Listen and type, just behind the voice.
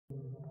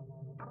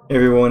Hey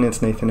everyone,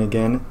 it's Nathan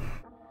again.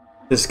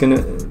 This is going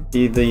to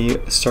be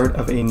the start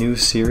of a new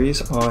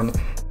series on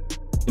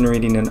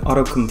generating an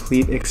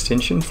autocomplete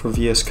extension for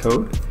VS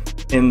Code.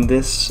 In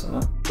this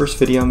first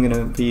video, I'm going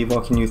to be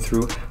walking you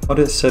through how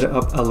to set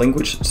up a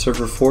language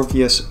server for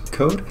VS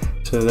Code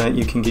so that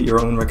you can get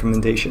your own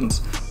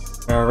recommendations.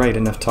 Alright,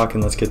 enough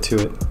talking, let's get to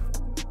it.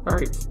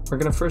 Alright, we're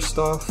going to first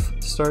off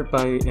start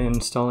by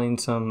installing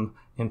some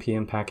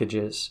npm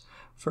packages.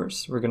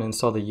 First, we're going to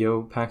install the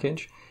yo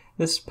package.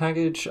 This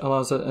package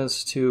allows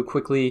us to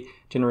quickly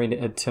generate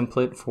a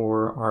template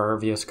for our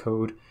VS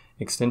Code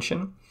extension.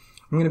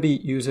 I'm going to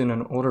be using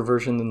an older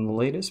version than the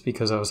latest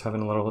because I was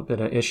having a little bit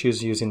of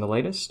issues using the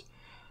latest.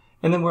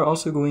 And then we're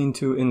also going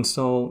to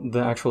install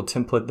the actual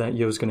template that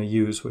yo is going to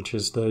use, which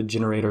is the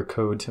generator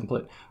code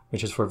template,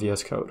 which is for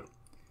VS Code.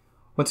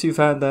 Once you've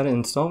had that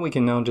installed, we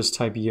can now just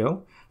type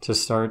yo to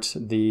start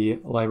the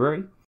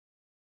library.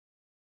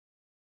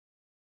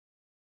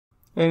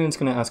 And it's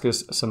going to ask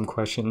us some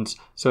questions.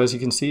 So as you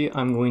can see,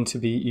 I'm going to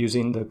be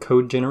using the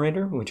code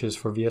generator, which is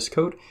for VS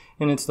Code,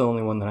 and it's the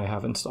only one that I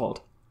have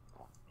installed.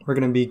 We're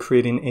going to be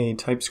creating a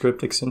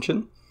Typescript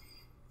extension.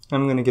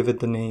 I'm going to give it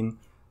the name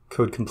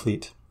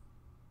Autocomplete.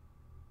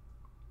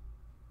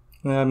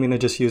 I'm going to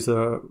just use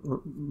the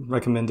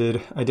recommended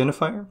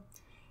identifier.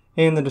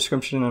 And the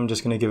description, I'm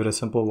just going to give it a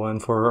simple one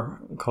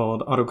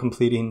called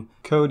auto-completing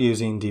code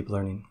using deep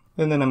learning.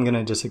 And then I'm going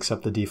to just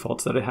accept the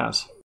defaults that it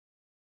has.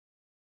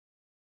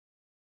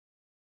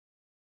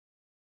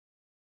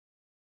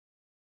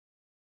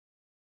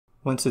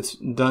 Once it's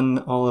done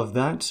all of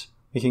that,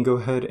 we can go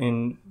ahead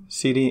and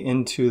cd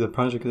into the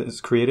project that is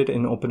created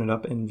and open it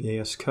up in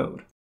VS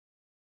Code.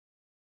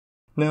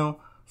 Now,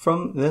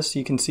 from this,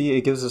 you can see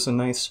it gives us a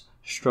nice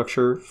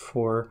structure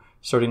for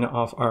starting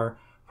off our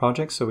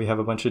project. So we have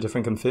a bunch of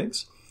different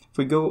configs. If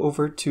we go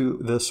over to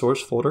the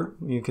source folder,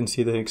 you can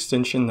see the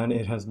extension that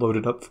it has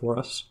loaded up for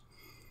us.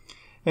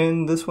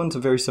 And this one's a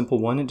very simple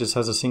one. It just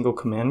has a single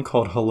command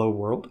called hello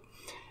world.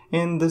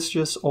 And this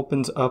just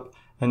opens up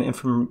an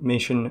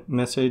information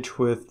message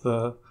with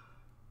the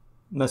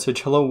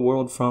message hello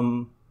world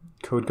from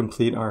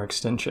Autocomplete, our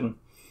extension.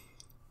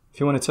 If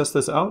you want to test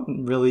this out,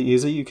 really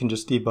easy, you can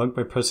just debug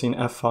by pressing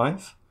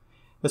F5.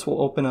 This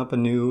will open up a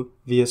new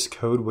VS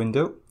Code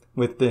window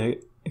with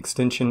the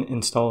extension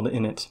installed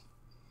in it.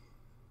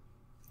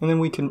 And then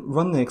we can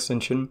run the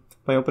extension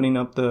by opening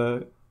up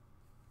the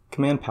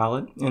command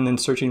palette and then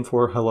searching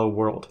for hello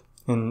world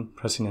and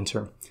pressing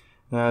enter.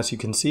 And as you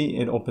can see,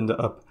 it opened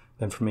up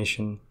the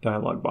information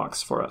dialog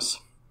box for us.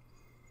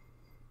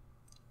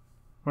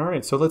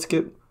 Alright, so let's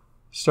get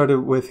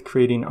started with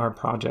creating our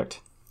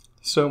project.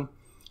 So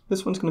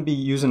this one's going to be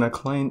using a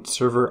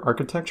client-server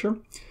architecture.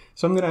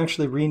 So I'm going to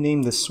actually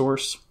rename the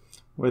source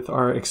with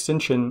our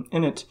extension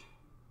in it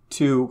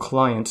to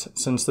client,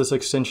 since this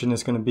extension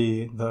is going to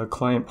be the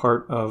client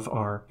part of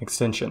our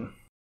extension.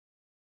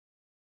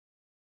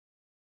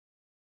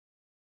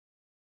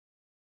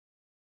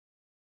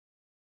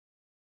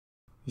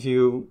 If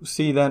you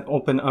see that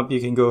open up, you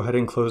can go ahead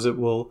and close it.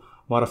 We'll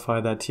modify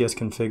that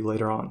tsconfig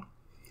later on.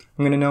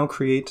 I'm going to now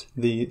create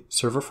the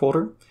server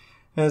folder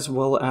as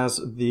well as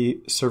the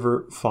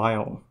server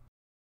file.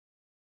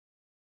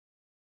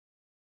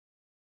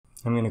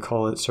 I'm going to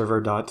call it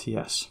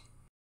server.ts.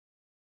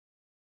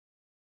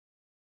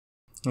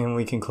 And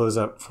we can close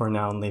up for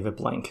now and leave it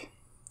blank.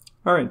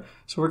 Alright,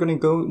 so we're going to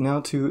go now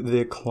to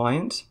the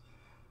client.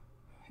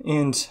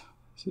 And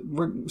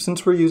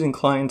since we're using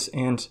clients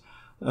and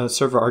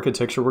server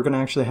architecture, we're going to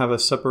actually have a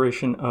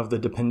separation of the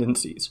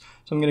dependencies.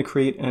 So I'm going to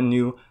create a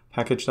new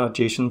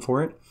package.json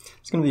for it.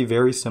 It's going to be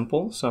very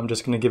simple, so I'm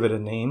just going to give it a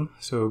name.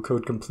 So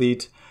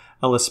Autocomplete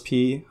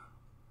lsp-client.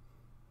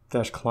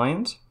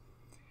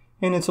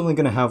 And it's only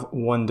going to have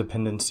one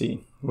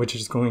dependency, which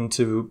is going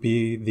to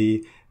be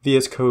the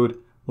VS Code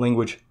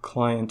language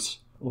client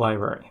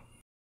library.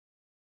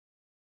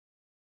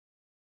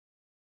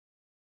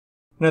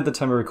 And at the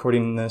time of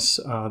recording this,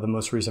 the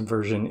most recent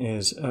version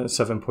is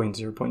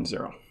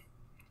 7.0.0.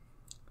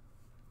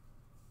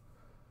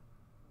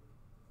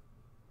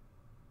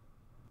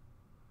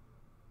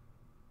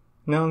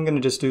 Now I'm going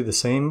to just do the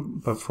same,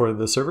 but for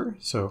the server.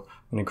 So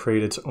I'm going to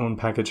create its own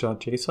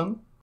package.json.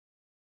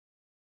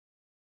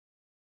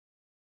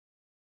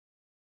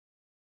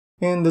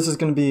 And this is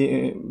going to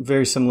be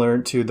very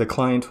similar to the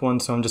client one,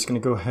 so I'm just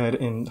going to go ahead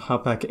and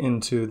hop back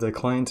into the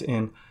client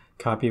and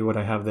copy what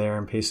I have there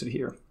and paste it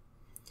here.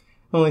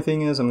 The only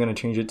thing is I'm going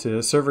to change it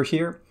to server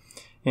here,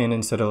 and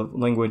instead of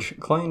language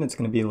client, it's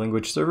going to be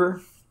language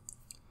server.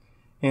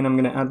 And I'm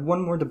going to add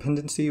one more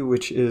dependency,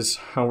 which is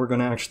how we're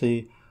going to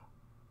actually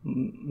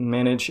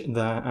manage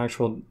the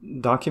actual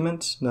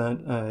document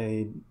that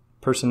a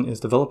person is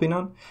developing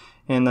on,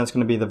 and that's going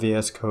to be the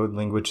VS Code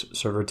language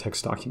server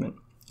text document.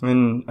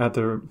 And at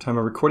the time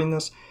of recording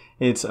this,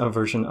 it's a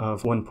version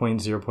of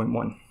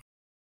 1.0.1.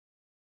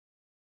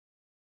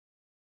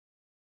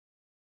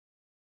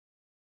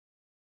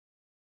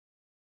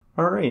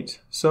 Alright,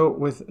 so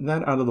with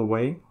that out of the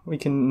way, we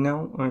can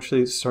now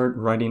actually start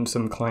writing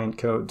some client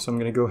code. So I'm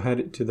going to go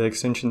ahead to the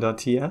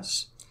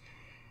extension.ts.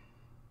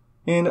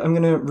 And I'm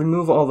going to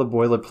remove all the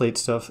boilerplate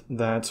stuff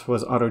that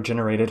was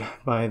auto-generated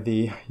by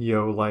the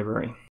Yo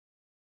library.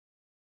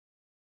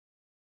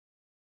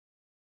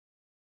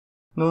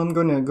 Now I'm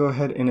going to go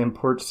ahead and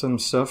import some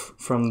stuff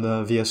from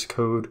the VS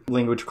Code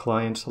language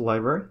client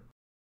library.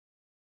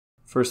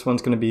 First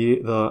one's going to be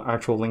the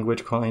actual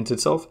language client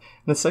itself,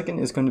 and the second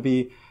is going to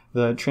be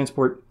the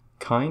transport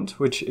kind,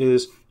 which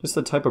is just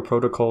the type of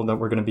protocol that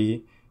we're going to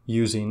be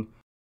using.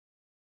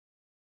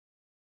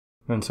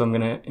 And so I'm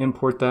going to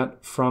import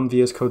that from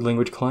VS Code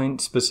language client,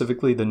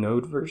 specifically the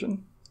Node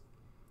version.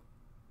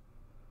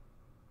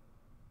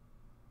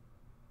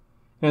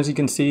 As you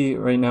can see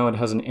right now it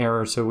has an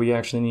error, so we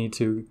actually need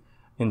to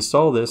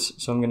install this.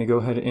 So I'm going to go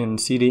ahead and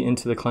cd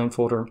into the client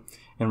folder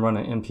and run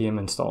an npm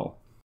install.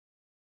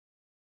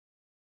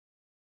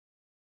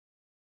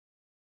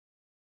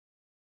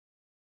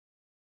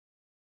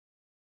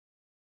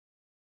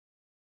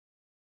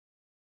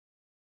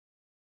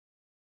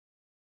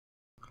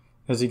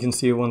 As you can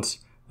see, once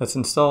that's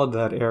installed,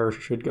 that error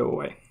should go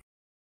away.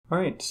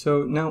 Alright,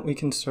 so now we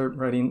can start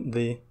writing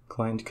the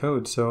client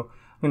code. So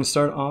I'm going to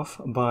start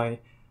off by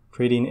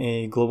creating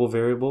a global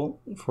variable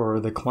for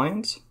the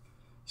client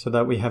so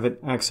that we have it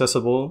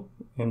accessible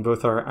in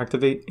both our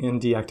activate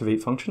and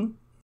deactivate function.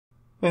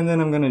 And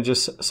then I'm going to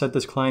just set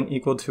this client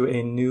equal to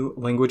a new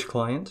language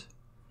client.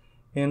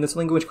 And this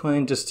language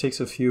client just takes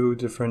a few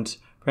different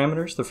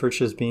parameters, the first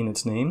just being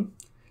its name.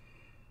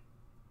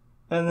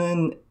 And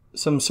then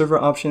some server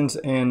options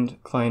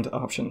and client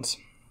options.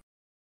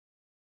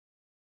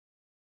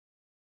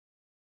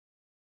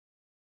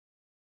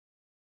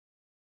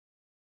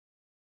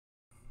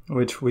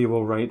 Which we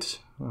will write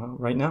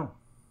right now.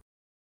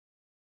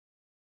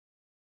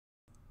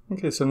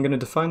 Okay, so I'm going to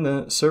define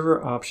the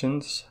server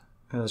options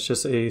as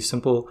just a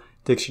simple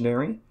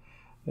dictionary.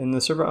 In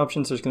the server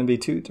options, there's going to be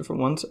two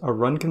different ones, a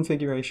run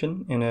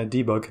configuration and a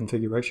debug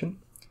configuration.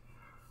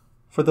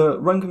 For the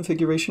run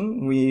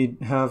configuration, we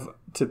have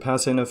to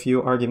pass in a few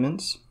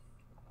arguments,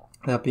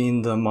 that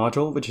being the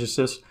module, which is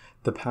just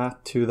the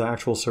path to the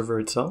actual server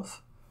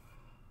itself.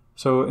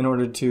 So in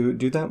order to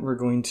do that, we're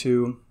going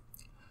to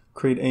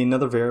create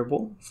another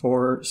variable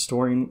for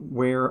storing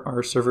where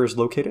our server is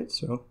located.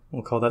 So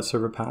we'll call that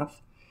server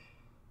path.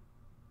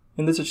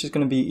 And this is just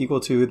going to be equal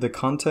to the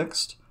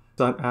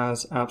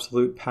context.as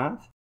absolute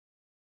path.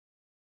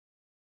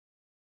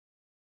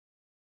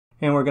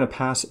 And we're going to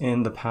pass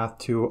in the path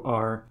to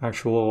our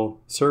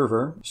actual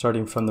server,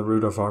 starting from the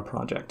root of our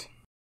project.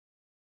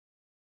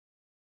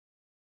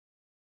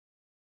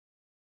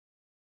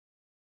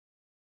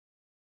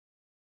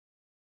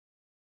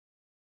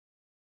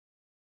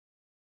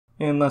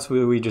 And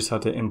lastly, we just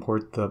have to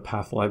import the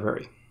path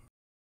library.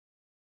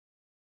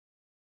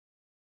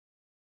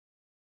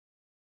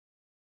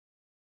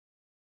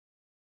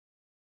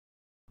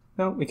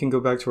 Now we can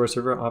go back to our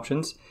server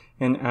options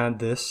and add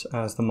this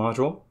as the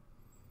module.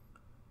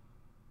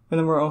 And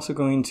then we're also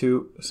going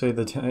to say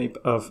the type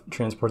of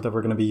transport that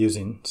we're going to be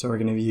using. So we're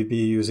going to be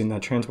using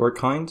that transport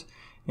kind,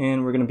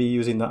 and we're going to be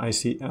using the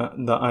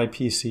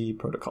IPC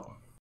protocol.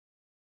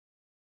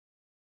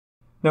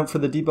 Now for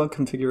the debug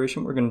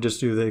configuration, we're going to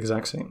just do the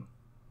exact same.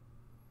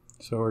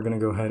 So we're going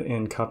to go ahead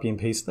and copy and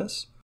paste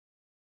this.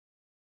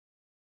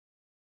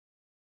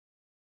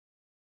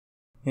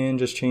 And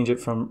just change it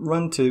from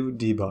run to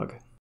debug.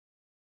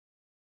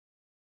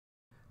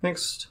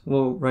 Next,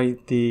 we'll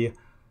write the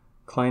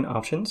client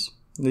options.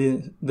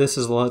 This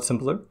is a lot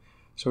simpler.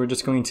 So we're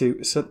just going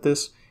to set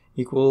this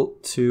equal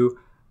to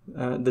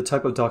the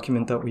type of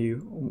document that we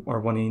are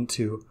wanting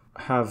to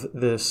have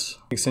this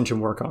extension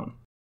work on.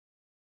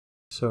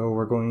 So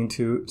we're going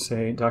to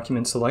say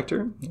document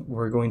selector.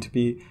 We're going to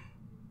be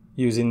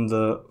using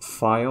the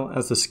file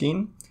as the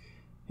scheme.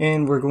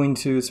 And we're going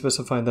to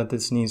specify that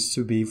this needs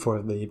to be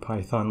for the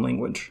Python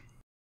language.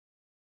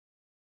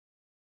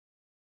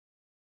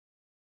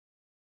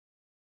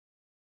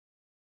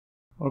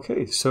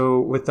 Okay, so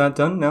with that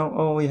done, now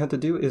all we have to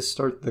do is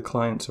start the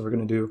client. So we're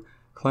going to do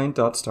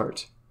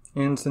client.start.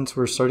 And since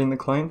we're starting the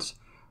client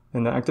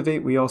in the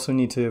activate, we also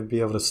need to be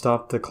able to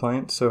stop the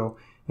client. So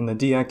in the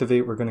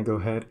deactivate, we're going to go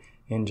ahead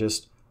and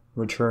just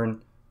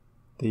return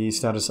the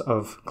status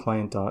of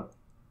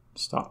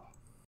client.stop.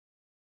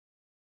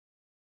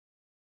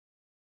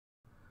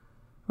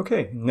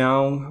 Okay,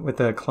 now with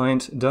the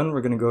client done,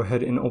 we're going to go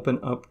ahead and open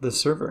up the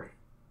server.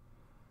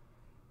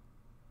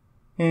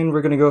 And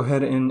we're going to go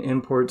ahead and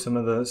import some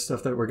of the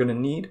stuff that we're going to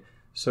need.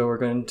 So we're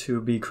going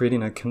to be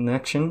creating a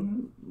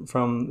connection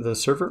from the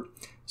server.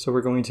 So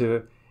we're going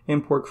to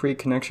import create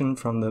connection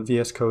from the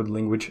VS Code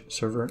language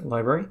server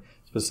library,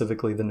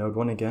 specifically the Node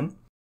one again.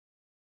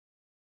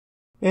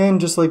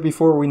 And just like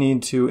before, we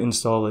need to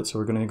install it. So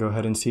we're going to go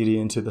ahead and cd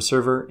into the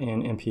server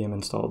and npm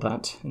install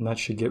that. And that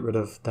should get rid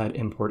of that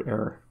import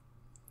error.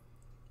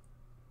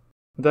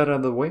 With that out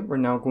of the way, we're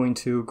now going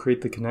to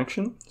create the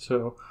connection.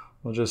 So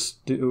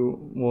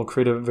we'll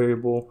create a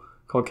variable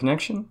called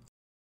connection.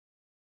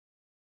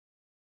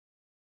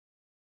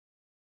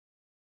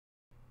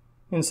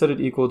 And set it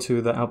equal to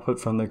the output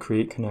from the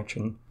create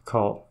connection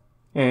call.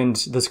 And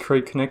this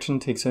create connection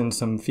takes in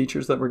some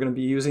features that we're going to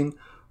be using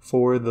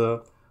for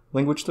the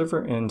language server,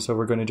 and so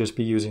we're going to just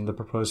be using the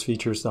proposed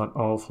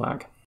features.all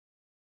flag.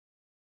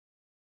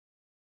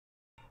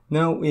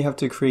 Now we have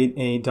to create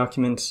a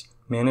documents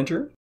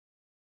manager.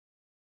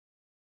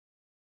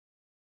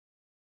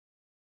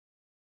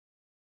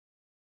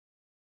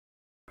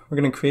 We're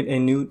going to create a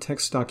new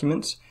text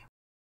document.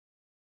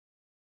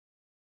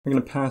 We're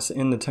going to pass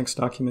in the text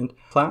document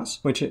class,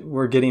 which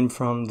we're getting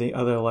from the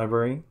other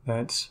library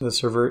that the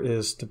server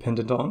is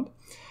dependent on.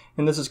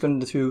 And this is going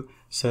to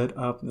set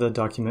up the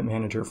document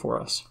manager for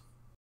us.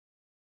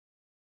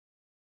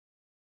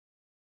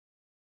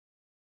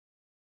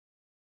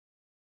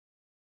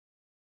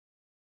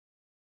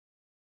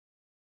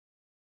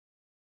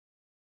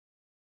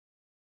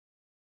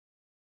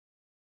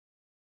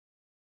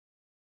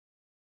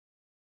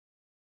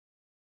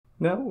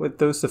 Now, with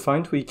those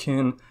defined, we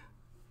can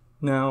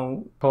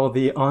now call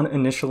the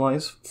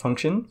onInitialize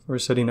function. We're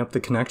setting up the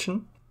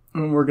connection.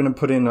 And we're going to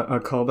put in a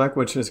callback,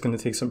 which is going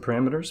to take some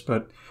parameters,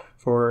 but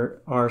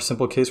for our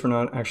simple case, we're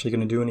not actually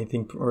going to do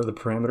anything for the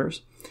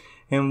parameters.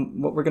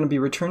 And what we're going to be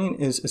returning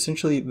is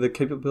essentially the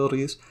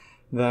capabilities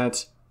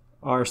that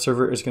our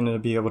server is going to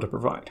be able to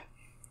provide.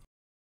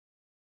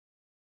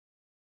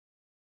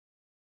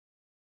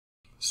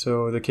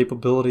 So the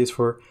capabilities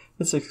for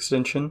this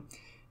extension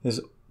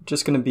is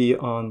just going to be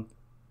on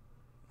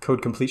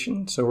code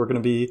completion. So we're going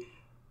to be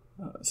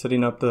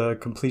setting up the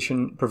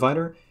completion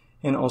provider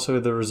and also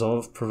the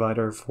resolve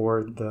provider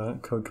for the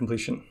code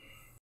completion.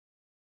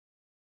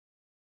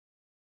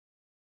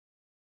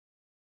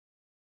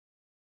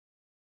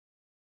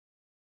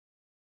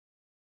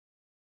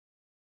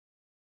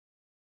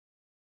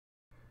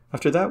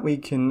 After that, we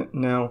can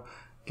now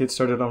get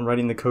started on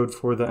writing the code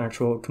for the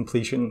actual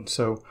completion.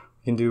 So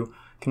we can do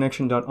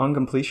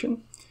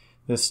connection.onCompletion.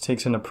 This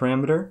takes in a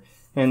parameter,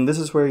 and this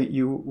is where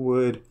you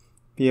would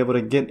be able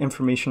to get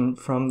information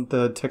from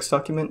the text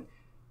document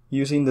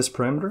using this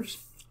parameters.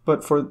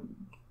 But for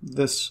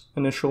this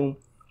initial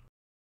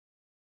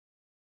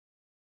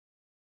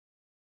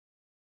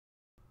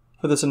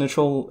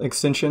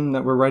extension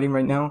that we're writing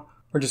right now,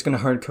 we're just going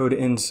to hard code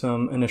in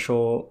some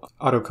initial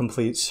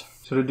autocompletes.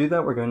 So to do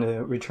that, we're going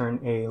to return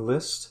a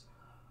list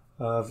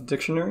of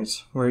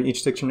dictionaries where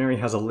each dictionary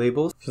has a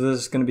label. So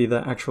this is going to be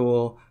the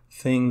actual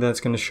thing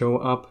that's going to show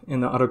up in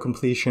the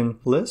autocompletion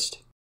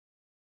list.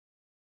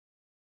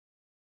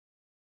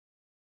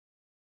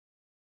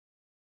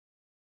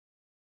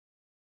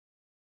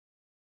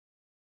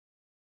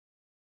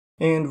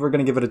 And we're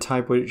going to give it a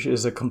type, which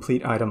is a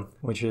complete item,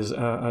 which is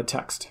a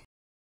text.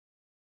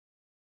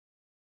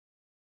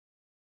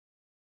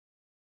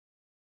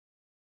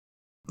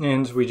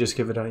 And we just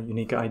give it a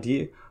unique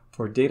ID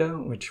for data,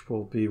 which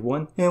will be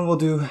 1. And we'll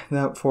do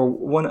that for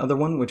one other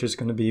one, which is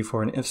going to be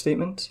for an if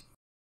statement.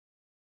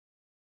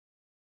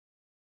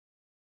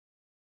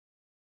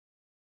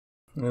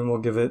 And we'll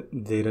give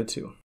it data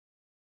 2.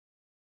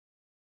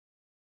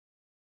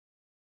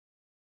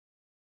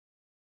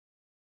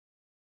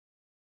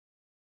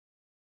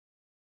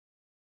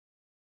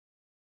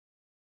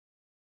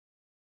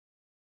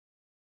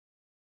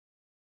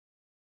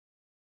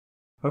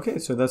 Okay,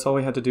 so that's all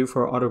we had to do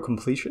for auto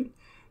completion.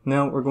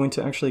 Now we're going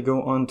to actually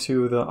go on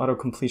to the auto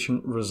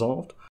completion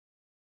resolved.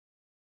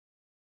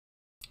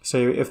 So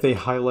if they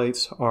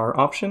highlight our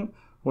option,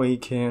 we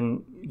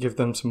can give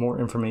them some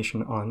more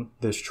information on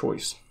this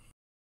choice.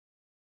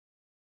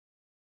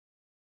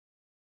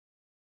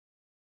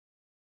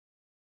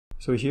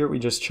 So here we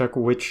just check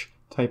which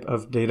type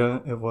of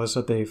data it was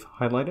that they've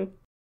highlighted.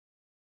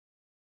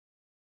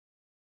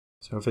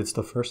 So if it's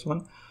the first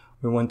one,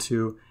 we want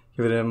to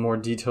give it a more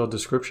detailed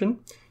description.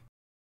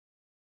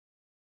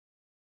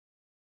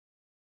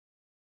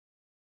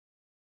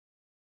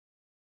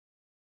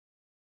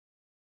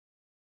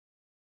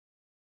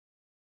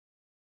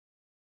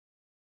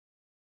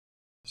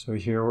 So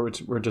here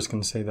we're just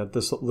going to say that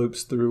this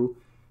loops through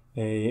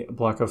a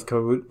block of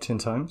code 10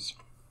 times.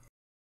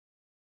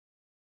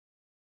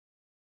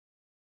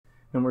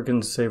 And we're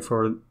going to say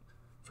for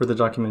the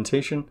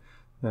documentation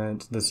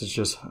that this is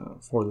just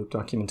for loop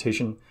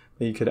documentation,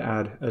 but you could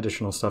add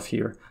additional stuff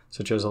here,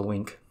 such as a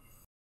link.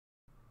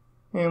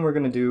 And we're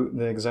going to do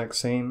the exact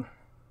same,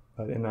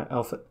 but in that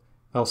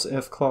else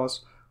if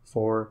clause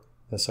for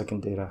the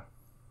second data.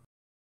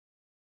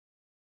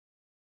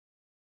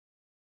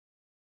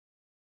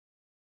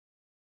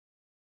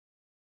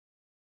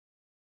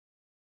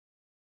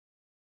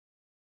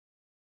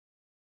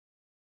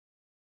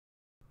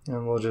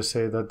 And we'll just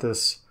say that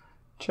this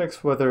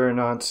checks whether or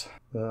not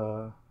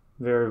the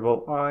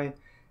variable I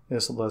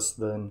is less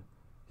than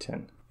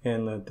 10,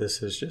 and that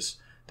this is just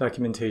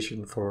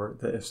documentation for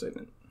the if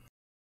statement.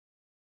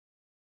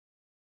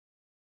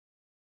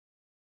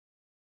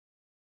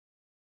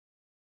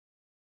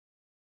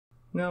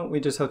 Now we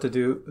just have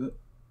to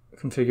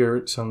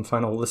configure some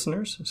final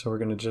listeners. So we're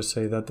going to just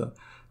say that the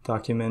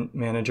document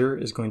manager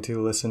is going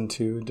to listen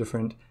to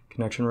different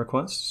connection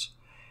requests,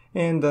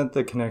 and that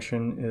the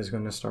connection is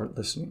going to start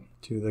listening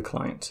to the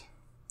client.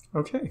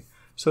 Okay,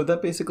 so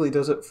that basically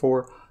does it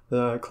for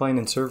the client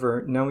and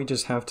server. Now we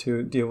just have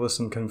to deal with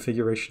some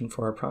configuration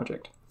for our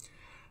project.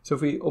 So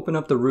if we open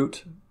up the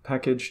root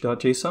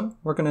package.json,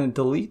 we're going to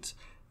delete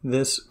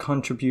this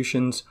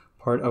contributions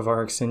part of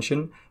our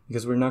extension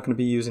because we're not going to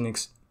be using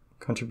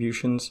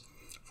contributions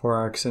for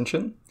our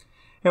extension.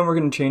 And we're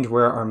going to change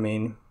where our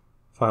main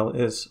file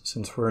is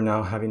since we're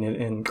now having it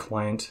in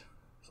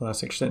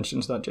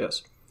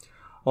client/extensions.js.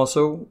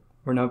 Also,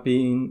 we're not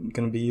going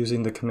to be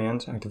using the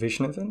command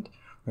activation event.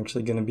 We're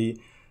actually going to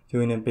be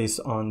doing it based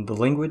on the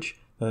language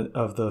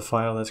of the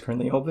file that's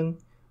currently open,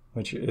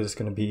 which is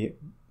going to be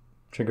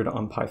triggered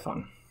on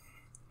Python.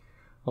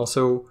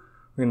 Also,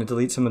 we're going to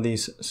delete some of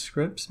these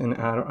scripts and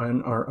add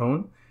on our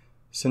own.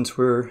 Since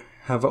we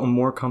have a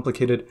more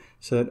complicated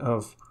set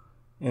of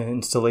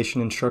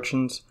installation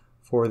instructions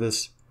for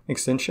this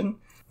extension,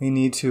 we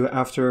need to,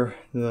 after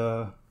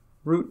the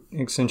root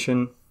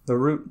extension, the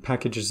root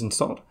package is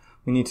installed,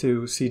 we need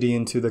to cd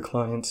into the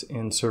client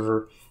and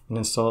server and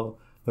install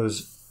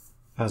those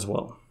as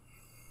well.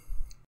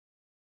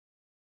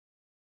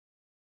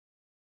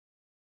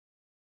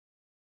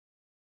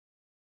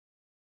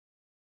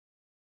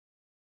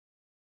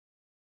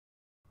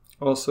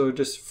 Also,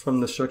 just from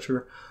the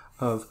structure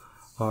of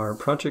our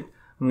project,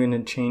 I'm going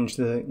to change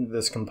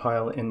this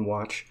compile and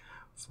watch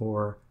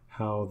for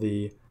how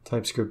the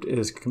TypeScript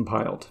is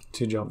compiled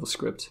to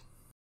JavaScript.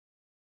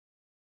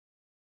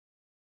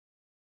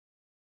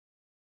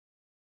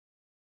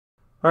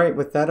 Alright,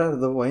 with that out of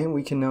the way,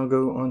 we can now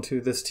go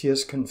onto this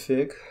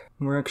tsconfig.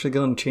 We're actually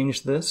going to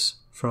change this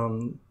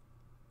from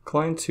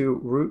client to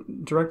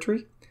root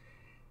directory.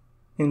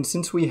 And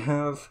since we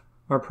have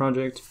our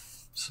project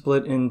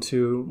split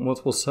into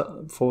multiple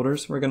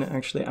folders, we're going to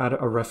actually add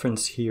a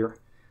reference here.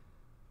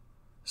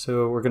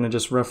 So we're going to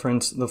just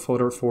reference the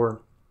folder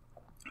for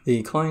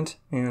the client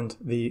and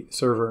the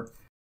server.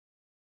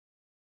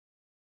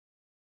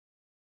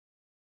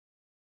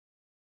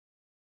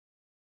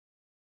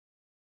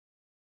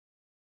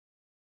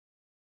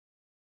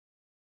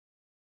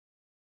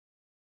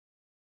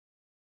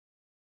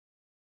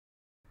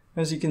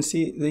 As you can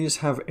see, these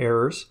have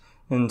errors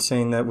and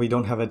saying that we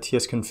don't have a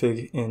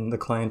tsconfig in the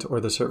client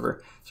or the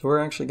server. So we're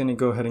actually going to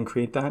go ahead and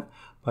create that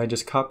by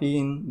just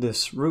copying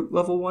this root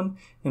level one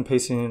and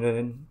pasting it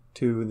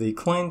into the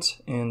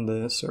client and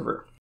the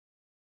server.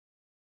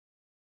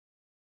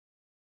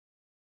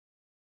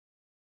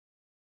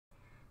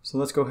 So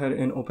let's go ahead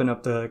and open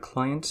up the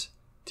client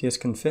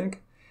tsconfig,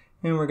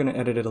 and we're going to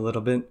edit it a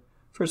little bit.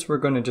 First, we're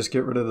going to just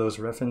get rid of those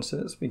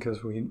references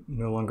because we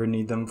no longer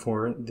need them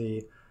for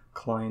the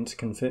client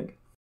config.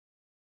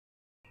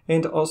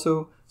 And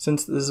also,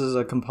 since this is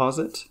a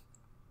composite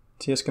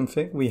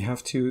tsconfig, we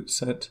have to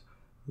set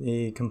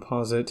the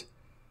composite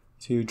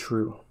to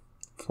true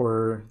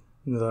for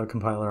the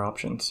compiler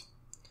options.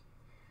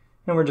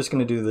 And we're just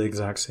going to do the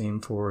exact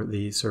same for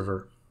the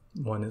server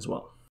one as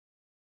well.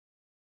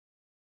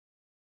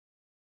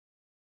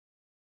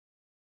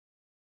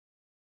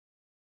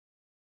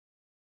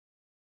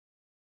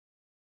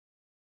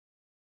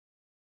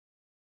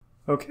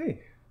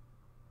 Okay.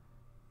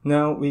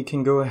 Now we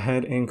can go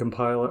ahead and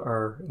compile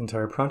our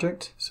entire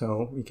project.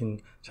 So we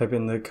can type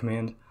in the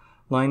command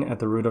line at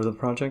the root of the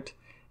project,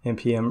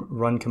 npm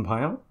run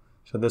compile.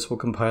 So this will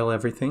compile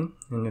everything.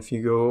 And if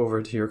you go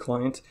over to your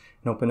client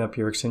and open up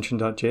your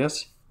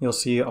extension.js, you'll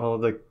see all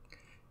of the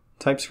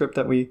TypeScript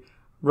that we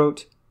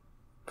wrote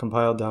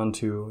compiled down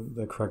to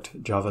the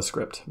correct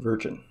JavaScript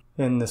version.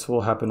 And this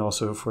will happen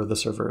also for the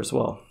server as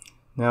well.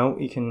 Now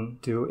we can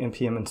do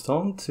npm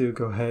install to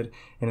go ahead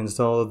and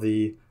install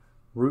the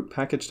root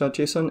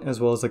package.json as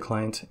well as the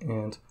client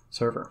and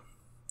server.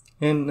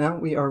 And now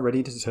we are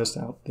ready to test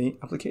out the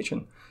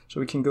application. So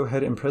we can go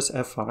ahead and press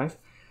F5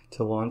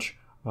 to launch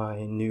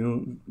a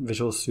new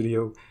Visual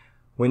Studio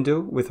window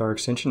with our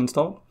extension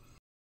installed.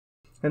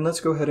 And let's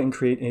go ahead and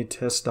create a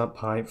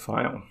test.py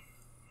file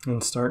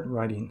and start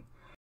writing.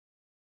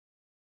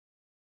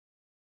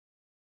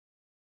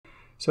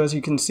 So as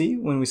you can see,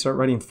 when we start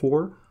writing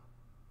for,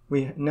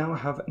 we now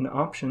have an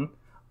option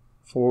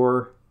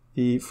for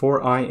the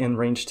for I in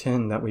range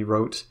 10 that we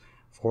wrote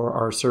for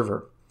our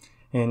server.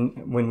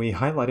 And when we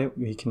highlight it,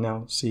 we can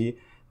now see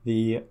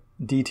the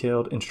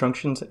detailed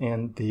instructions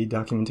and the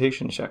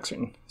documentation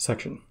section.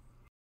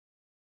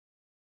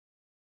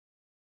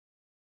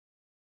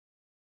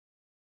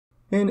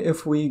 And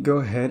if we go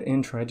ahead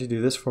and try to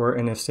do this for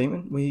an if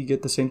statement, we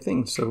get the same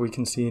thing. So we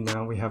can see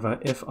now we have a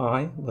if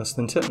I less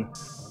than 10.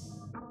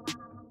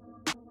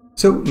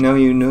 So now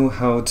you know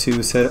how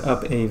to set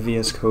up a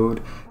VS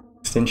Code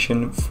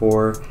extension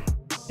for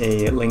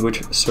a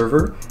language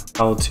server,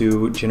 how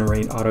to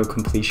generate auto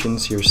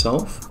completions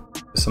yourself,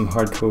 some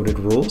hard-coded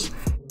rules,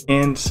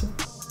 and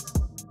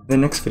in the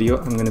next video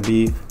I'm going to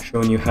be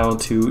showing you how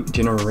to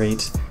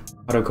generate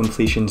auto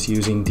completions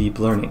using deep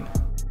learning.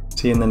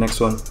 See you in the next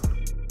one.